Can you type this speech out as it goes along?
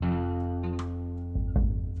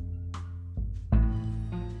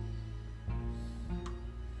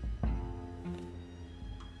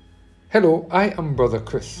Hello, I am Brother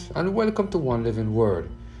Chris, and welcome to One Living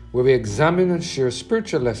Word, where we examine and share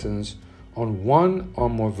spiritual lessons on one or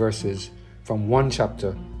more verses from one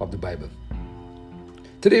chapter of the Bible.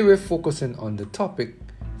 Today we're focusing on the topic,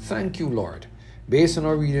 Thank You, Lord, based on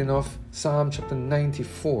our reading of Psalm chapter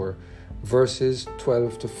 94, verses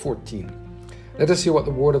 12 to 14. Let us hear what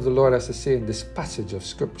the word of the Lord has to say in this passage of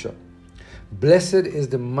Scripture. Blessed is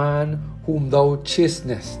the man whom thou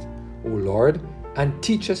chastenest, O Lord, and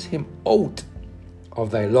teachest him out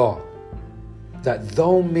of thy law, that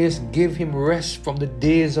thou mayest give him rest from the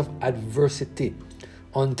days of adversity,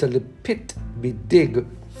 until the pit be digged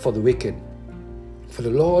for the wicked. For the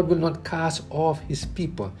Lord will not cast off his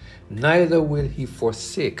people, neither will he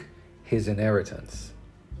forsake his inheritance.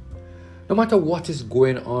 No matter what is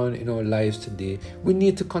going on in our lives today, we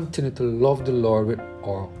need to continue to love the Lord with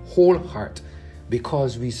our whole heart,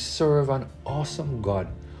 because we serve an awesome God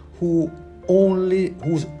whose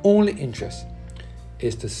only interest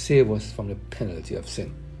is to save us from the penalty of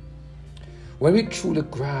sin. When we truly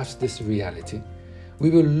grasp this reality, we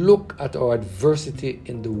will look at our adversity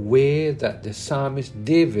in the way that the psalmist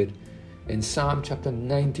David in Psalm chapter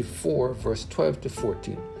 94 verse 12 to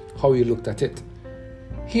 14, how he looked at it.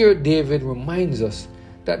 Here David reminds us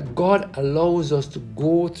that God allows us to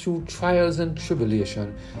go through trials and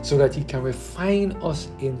tribulation so that he can refine us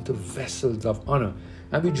into vessels of honor.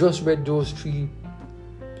 And we just read those three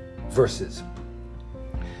verses.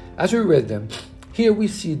 As we read them, here we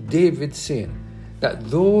see David saying that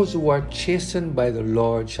those who are chastened by the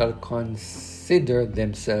Lord shall consider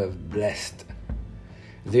themselves blessed.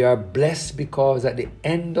 They are blessed because at the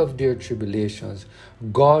end of their tribulations,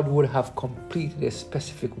 God would have completed a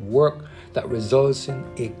specific work that results in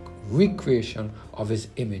a recreation of his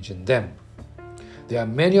image in them. There are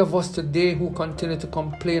many of us today who continue to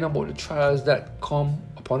complain about the trials that come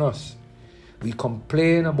upon us. We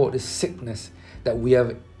complain about the sickness that we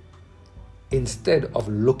have instead of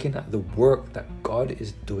looking at the work that God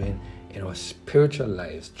is doing in our spiritual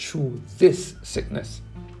lives through this sickness.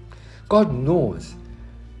 God knows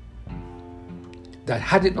that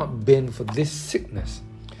had it not been for this sickness,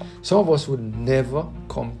 some of us would never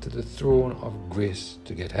come to the throne of grace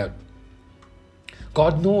to get help.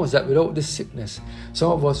 God knows that without this sickness,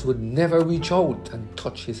 some of us would never reach out and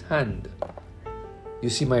touch his hand. You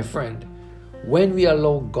see, my friend, when we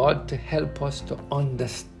allow God to help us to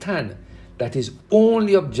understand that his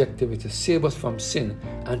only objective is to save us from sin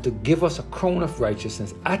and to give us a crown of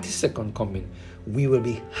righteousness at his second coming, we will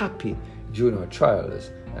be happy during our trials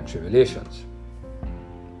and tribulations.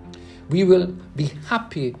 We will be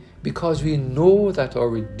happy because we know that our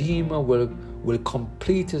Redeemer will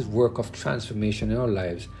complete his work of transformation in our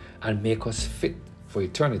lives and make us fit for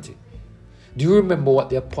eternity. Do you remember what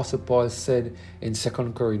the Apostle Paul said in 2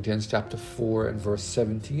 Corinthians chapter 4 and verse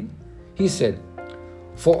 17? He said,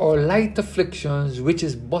 "For our light afflictions, which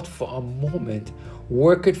is but for a moment,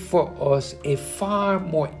 worketh for us a far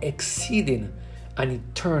more exceeding and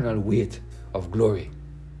eternal weight of glory."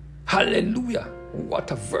 Hallelujah!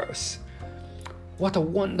 What a verse! What a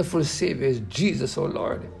wonderful Savior is Jesus, our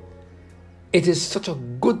Lord. It is such a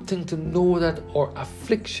good thing to know that our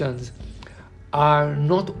afflictions are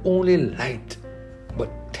not only light, but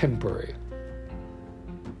temporary.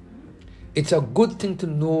 It's a good thing to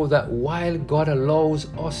know that while God allows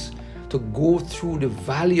us to go through the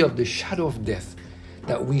valley of the shadow of death,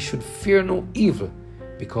 that we should fear no evil,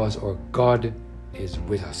 because our God is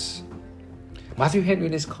with us. Matthew Henry,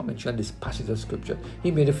 in his commentary on this passage of Scripture,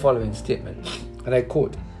 he made the following statement, and I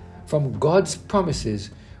quote, "From God's promises,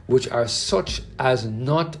 which are such as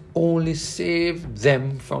not only save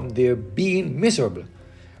them from their being miserable,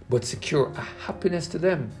 but secure a happiness to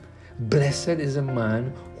them. Blessed is a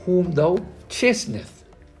man whom thou chastenest."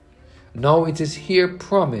 Now it is here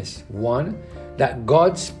promised, 1, that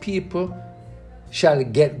God's people shall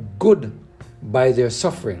get good by their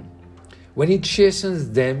suffering. When he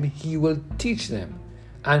chastens them, he will teach them.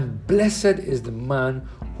 And blessed is the man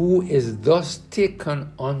who is thus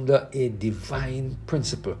taken under a divine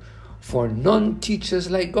principle, for none teaches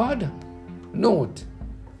like God. Note,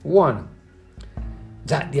 1,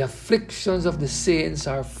 that the afflictions of the saints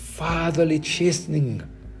are fatherly chastening,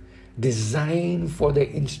 designed for their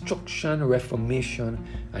instruction, reformation,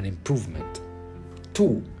 and improvement.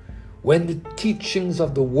 2, when the teachings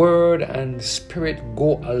of the Word and Spirit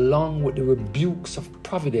go along with the rebukes of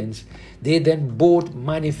providence, they then both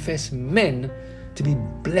manifest men to be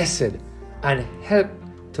blessed and help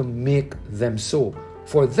to make them so.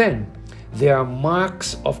 For then they are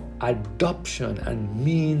marks of adoption and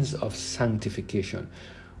means of sanctification.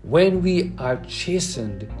 When we are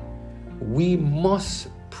chastened, we must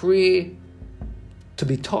pray to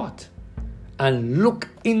be taught and look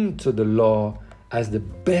into the law as the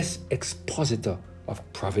best expositor of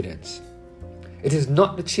providence. It is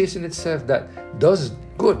not the chasing itself that does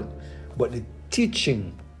good, but the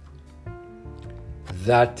teaching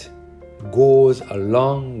that goes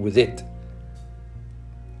along with it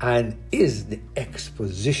and is the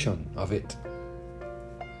exposition of it.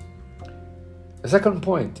 The second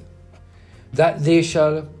point, that they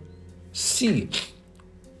shall see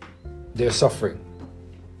their suffering,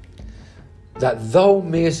 that thou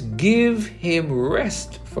mayest give him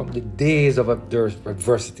rest from the days of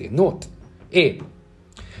adversity. Note, A,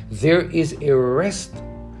 there is a rest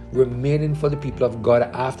remaining for the people of God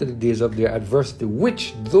after the days of their adversity,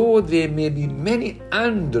 which, though they may be many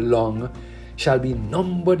and long, shall be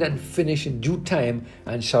numbered and finished in due time,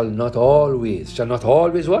 and shall not what? Shall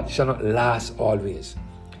not last always.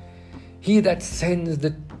 He that sends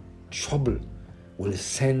the trouble will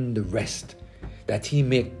send the rest, that he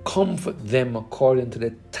may comfort them according to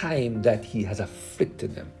the time that he has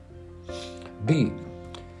afflicted them. B,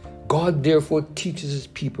 God therefore teaches his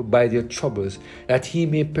people by their troubles, that he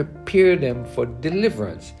may prepare them for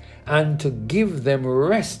deliverance, and to give them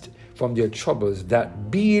rest from their troubles, that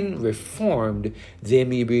being reformed they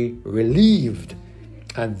may be relieved,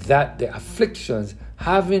 and that the afflictions,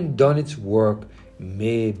 having done its work,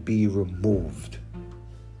 may be removed.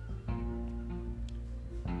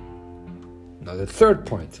 Now the third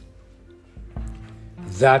point,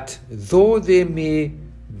 that though they may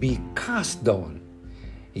be cast down,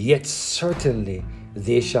 yet certainly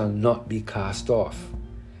they shall not be cast off.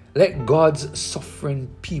 Let God's suffering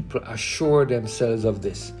people assure themselves of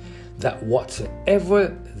this, that whatsoever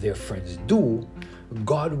their friends do,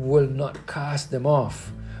 God will not cast them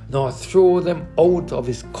off, nor throw them out of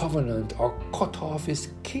his covenant, or cut off his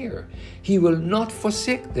care. He will not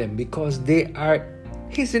forsake them, because they are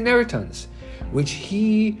his inheritance, which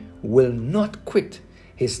he will not quit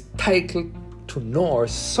his title to, nor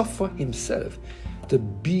suffer himself to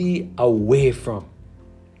be away from.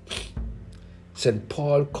 St.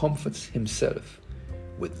 Paul comforts himself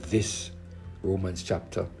with this, Romans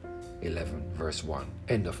chapter 11 verse 1,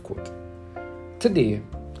 end of quote. Today,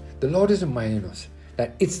 the Lord is reminding us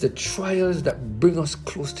that it's the trials that bring us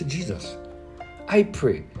close to Jesus. I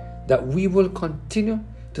pray that we will continue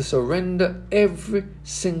to surrender every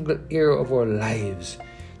single area of our lives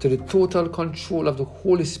to the total control of the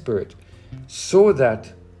Holy Spirit, so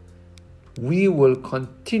that we will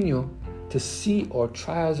continue to see our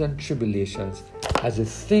trials and tribulations as the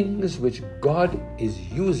things which God is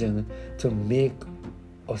using to make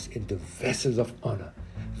us into vessels of honor,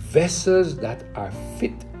 vessels that are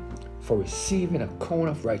fit for receiving a crown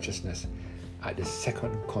of righteousness at the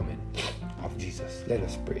second coming of Jesus. Let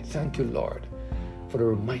us pray. Thank you, Lord, for the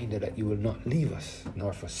reminder that you will not leave us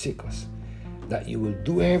nor forsake us, that you will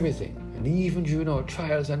do everything, and even during our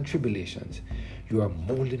trials and tribulations, you are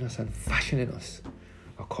molding us and fashioning us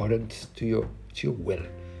according to your will,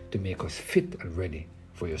 to make us fit and ready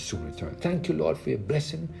for your soon return. Thank you, Lord, for your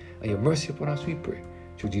blessing and your mercy upon us, we pray.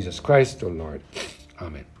 Through Jesus Christ, our Lord.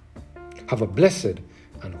 Amen. Have a blessed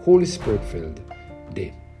and Holy Spirit-filled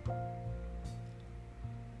day.